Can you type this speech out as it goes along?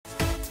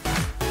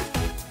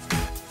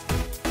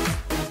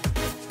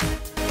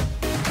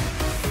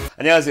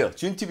안녕하세요,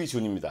 JUNTV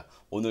존입니다.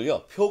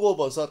 오늘요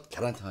표고버섯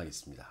계란탕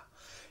하겠습니다.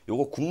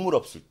 요거 국물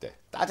없을 때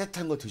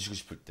따뜻한 거 드시고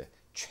싶을 때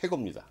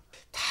최고입니다.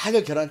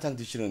 다들 계란탕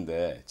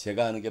드시는데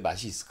제가 하는 게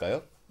맛이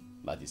있을까요?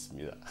 맛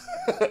있습니다.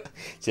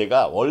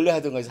 제가 원래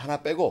하던 거에서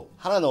하나 빼고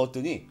하나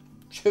넣었더니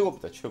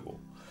최고입니다. 최고.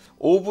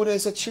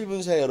 5분에서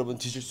 7분 사이 여러분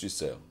드실 수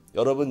있어요.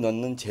 여러분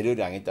넣는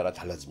재료량에 따라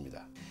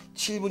달라집니다.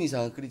 7분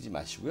이상은 끓이지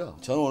마시고요.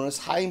 저는 오늘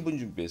 4인분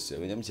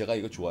준비했어요. 왜냐면 제가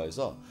이거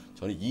좋아해서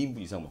저는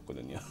 2인분 이상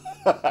먹거든요.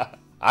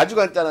 아주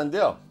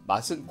간단한데요,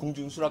 맛은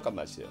궁중 수락관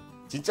맛이에요.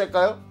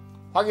 진짜일까요?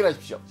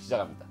 확인하십시오.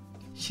 시작합니다.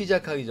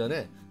 시작하기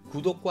전에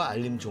구독과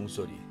알림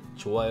종소리,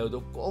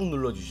 좋아요도 꼭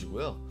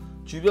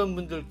눌러주시고요. 주변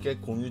분들께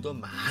공유도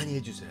많이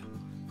해주세요.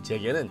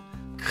 제게는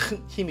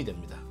큰 힘이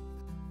됩니다.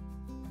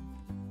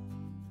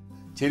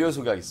 재료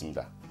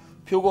소개하겠습니다.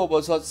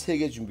 표고버섯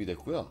 3개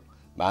준비됐고요.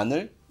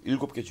 마늘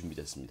 7개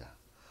준비됐습니다.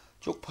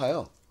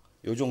 쪽파요,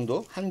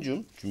 요정도 한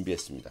줌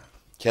준비했습니다.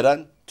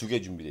 계란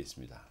 2개 준비되어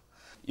있습니다.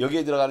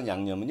 여기에 들어가는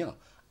양념은요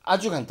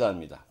아주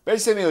간단합니다.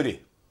 뺄셈의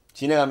요리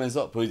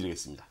진행하면서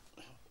보여드리겠습니다.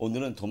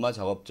 오늘은 도마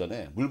작업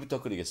전에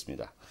물부터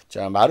끓이겠습니다.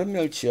 자, 마른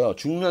멸치요,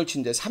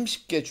 중멸치인데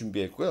 30개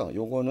준비했고요.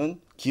 요거는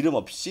기름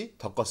없이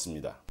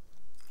덮었습니다.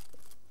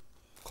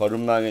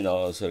 거름망에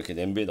넣어서 이렇게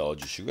냄비에 넣어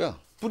주시고요.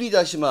 뿌리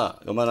다시마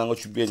요만한 거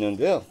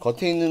준비했는데요,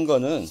 겉에 있는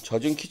거는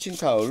젖은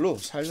키친타올로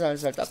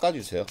살살살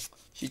닦아주세요.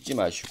 씻지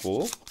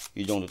마시고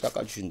이 정도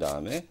닦아주신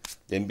다음에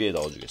냄비에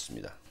넣어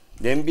주겠습니다.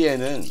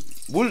 냄비에는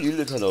물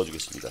 1리터 넣어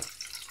주겠습니다.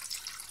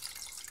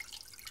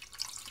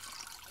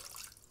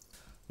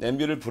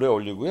 냄비를 불에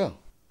올리고요.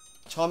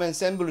 처음엔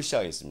센 불로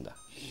시작하겠습니다.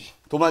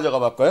 도마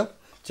작업할까요?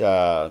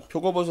 자,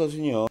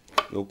 표고버섯은요,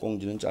 요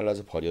꽁지는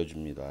잘라서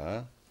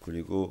버려줍니다.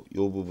 그리고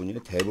요 부분이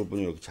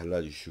대부분을 이렇게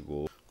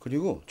잘라주시고,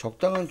 그리고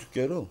적당한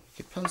두께로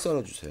이렇게 편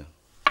썰어주세요.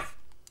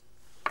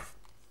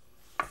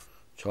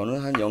 저는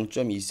한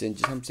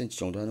 0.2cm, 3cm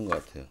정도 하는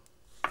것 같아요.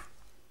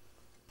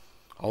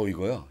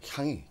 이거요,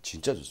 향이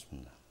진짜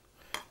좋습니다.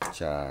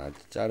 자,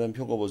 자른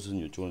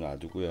표고버섯은 이쪽으로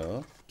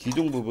놔두고요.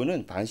 기둥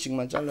부분은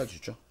반씩만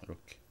잘라주죠.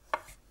 이렇게.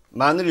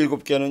 마늘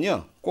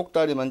 7개는요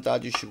꼭다리만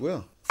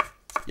따주시고요.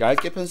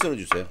 얇게 편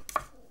썰어주세요.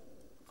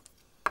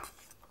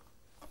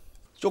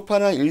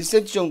 쪽파는 한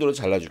 1cm 정도로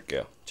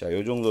잘라줄게요. 자,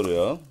 요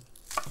정도로요.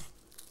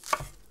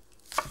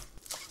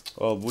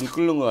 물이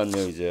끓는 것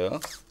같네요. 이제요.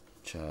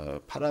 자,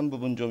 파란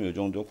부분 좀 요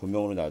정도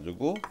고명으로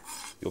놔두고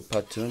요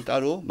파트는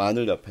따로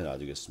마늘 옆에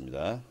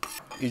놔두겠습니다.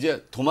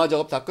 이제 도마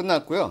작업 다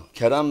끝났고요.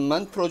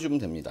 계란만 풀어주면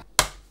됩니다.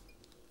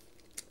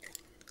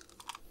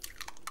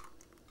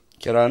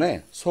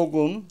 계란에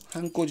소금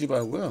한 꼬집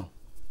하고요,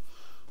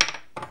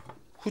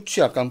 후추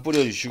약간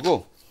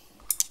뿌려주시고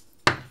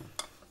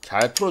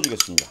잘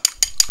풀어주겠습니다.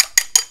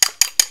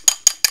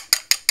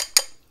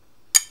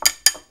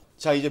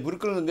 자, 이제 물이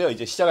끓는데요.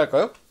 이제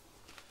시작할까요?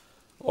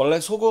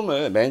 원래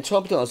소금을 맨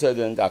처음부터 넣었어야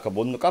되는데 아까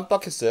못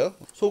깜빡했어요.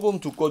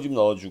 소금 2꼬집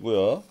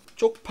넣어주고요.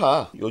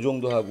 쪽파 요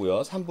정도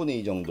하고요, 3분의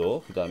 2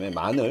 정도. 그 다음에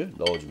마늘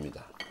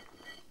넣어줍니다.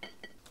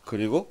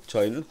 그리고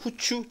저희는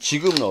후추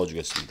지금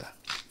넣어주겠습니다.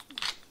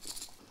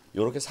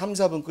 요렇게 3,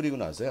 4분 끓이고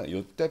나서요,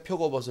 요때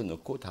표고버섯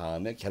넣고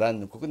다음에 계란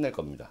넣고 끝낼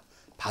겁니다.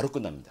 바로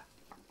끝납니다.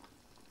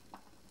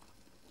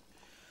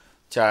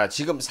 자,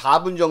 지금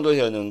 4분 정도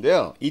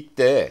되었는데요,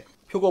 이때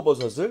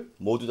표고버섯을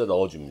모두 다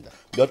넣어줍니다.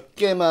 몇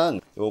개만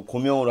요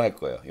고명으로 할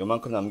거예요.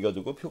 요만큼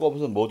남겨두고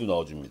표고버섯 모두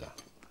넣어줍니다.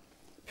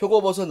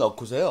 표고버섯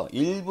넣고서요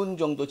 1분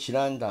정도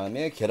지난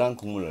다음에 계란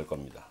국물 넣을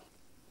겁니다.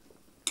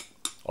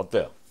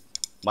 어때요?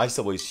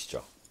 맛있어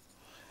보이시죠?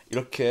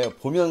 이렇게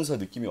보면서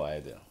느낌이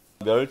와야 돼요.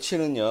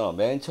 멸치는요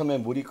맨 처음에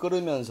물이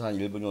끓으면서 한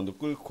 1분 정도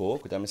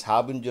끓고, 그 다음에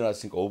 4분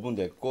지났으니까 5분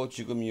됐고,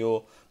 지금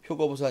요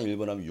표고버섯 한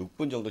 1분 하면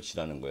 6분 정도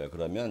지나는 거예요.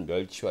 그러면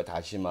멸치와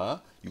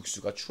다시마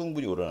육수가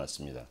충분히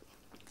우러났습니다.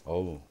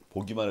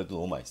 보기만 해도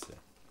너무 맛있어요.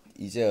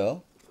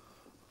 이제요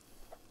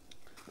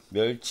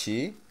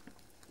멸치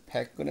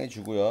팩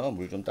꺼내주고요,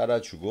 물 좀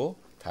따라주고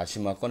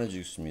다시마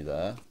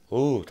꺼내주겠습니다.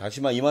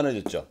 다시마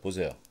이만해졌죠?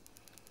 보세요.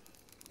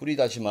 뿌리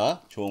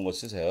다시마 좋은 거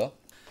쓰세요.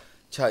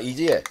 자,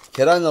 이제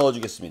계란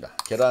넣어주겠습니다.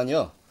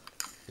 계란이요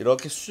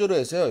이렇게 수저로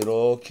해서요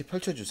이렇게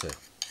펼쳐주세요.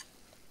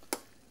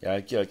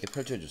 얇게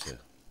펼쳐주세요.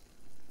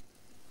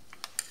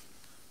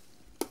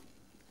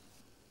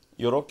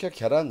 이렇게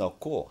계란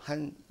넣고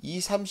한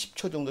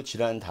 2-30초 정도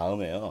지난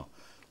다음에요,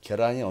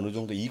 계란이 어느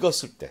정도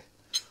익었을 때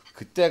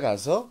그때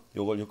가서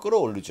요걸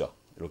끌어올리죠.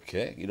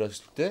 이렇게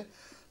이랬을 때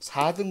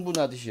 4등분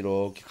하듯이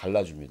이렇게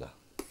갈라줍니다.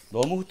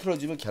 너무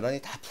흐트러지면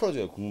계란이 다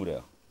풀어져요,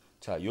 국물에요.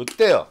 자,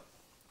 요때요,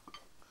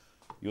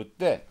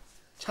 요때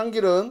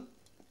참기름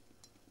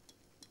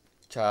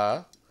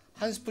자,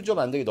 한 스푼 좀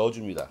안 되게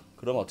넣어줍니다.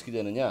 그럼 어떻게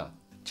되느냐,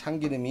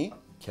 참기름이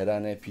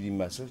계란의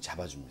비린맛을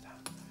잡아줍니다.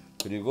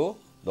 그리고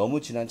너무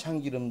진한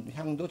참기름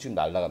향도 지금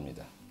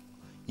날아갑니다.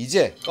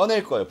 이제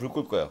꺼낼 거예요. 불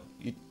끌 거예요.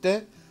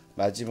 이때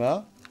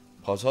마지막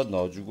버섯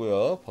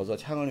넣어주고요,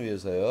 버섯 향을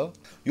위해서요.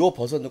 요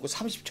버섯 넣고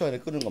 30초 안에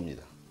끄는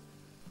겁니다.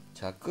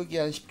 자, 끄기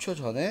한 10초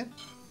전에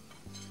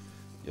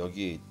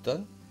여기에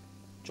있던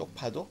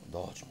쪽파도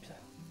넣어줍니다.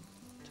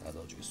 자,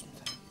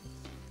 넣어주겠습니다.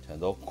 자,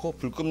 넣고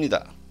불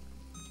끕니다.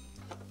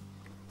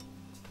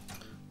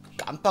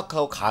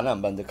 깜빡하고 간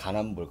안 봤는데 간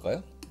한번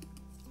볼까요?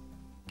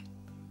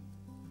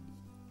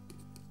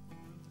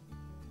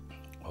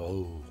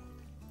 어우,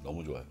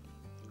 너무 좋아요.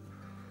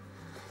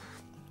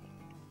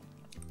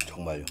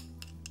 정말요.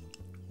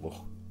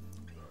 뭐.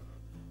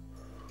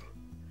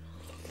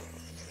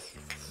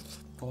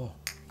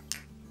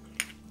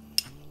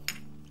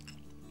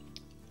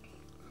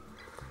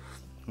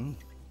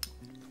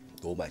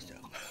 너무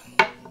맛있어요.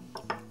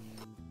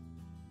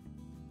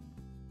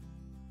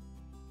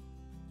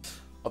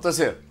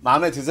 어떠세요?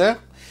 마음에 드세요?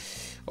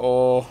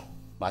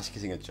 맛있게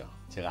생겼죠?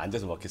 제가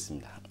앉아서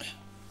먹겠습니다.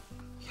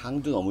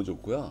 향도 너무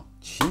좋고요.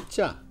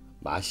 진짜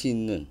맛이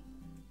있는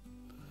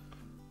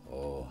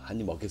한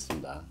입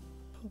먹겠습니다.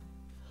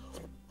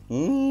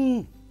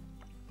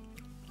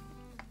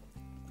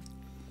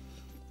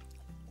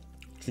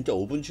 진짜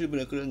 5분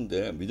 7분에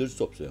끓였는데 믿을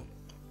수 없어요.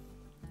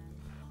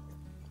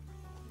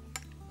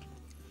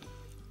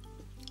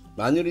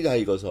 마늘이 다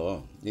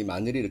익어서 이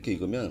마늘이 이렇게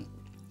익으면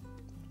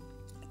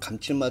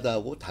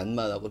감칠맛하고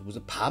단맛하고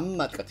무슨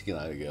밥맛 같은 게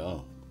나요.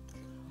 이게요.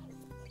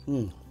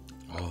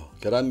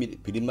 계란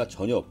비린맛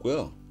전혀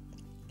없고요.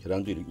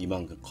 계란도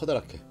이만큼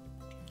커다랗게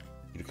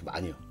이렇게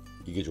많이요.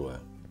 이게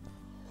좋아요.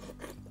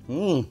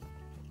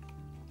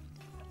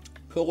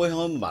 표고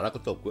향은 말할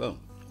것도 없고요.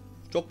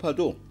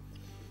 쪽파도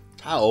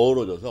다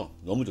어우러져서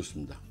너무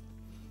좋습니다.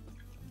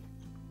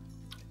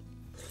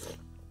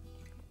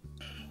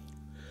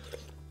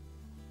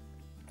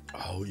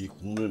 이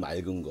국물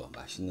맑은 거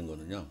맛있는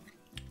거는요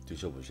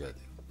드셔보셔야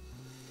돼요.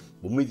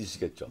 못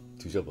믿으시겠죠?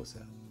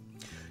 드셔보세요.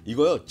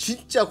 이거요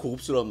진짜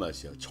고급스러운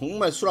맛이에요.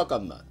 정말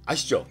수락관 맛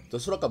아시죠? 저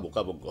수락관 못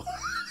가본 거.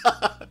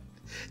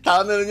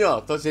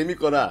 다음에는요 더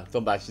재밌거나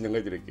더 맛있는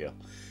거 드릴게요.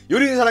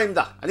 요리는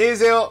사랑입니다. 안녕히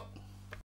계세요.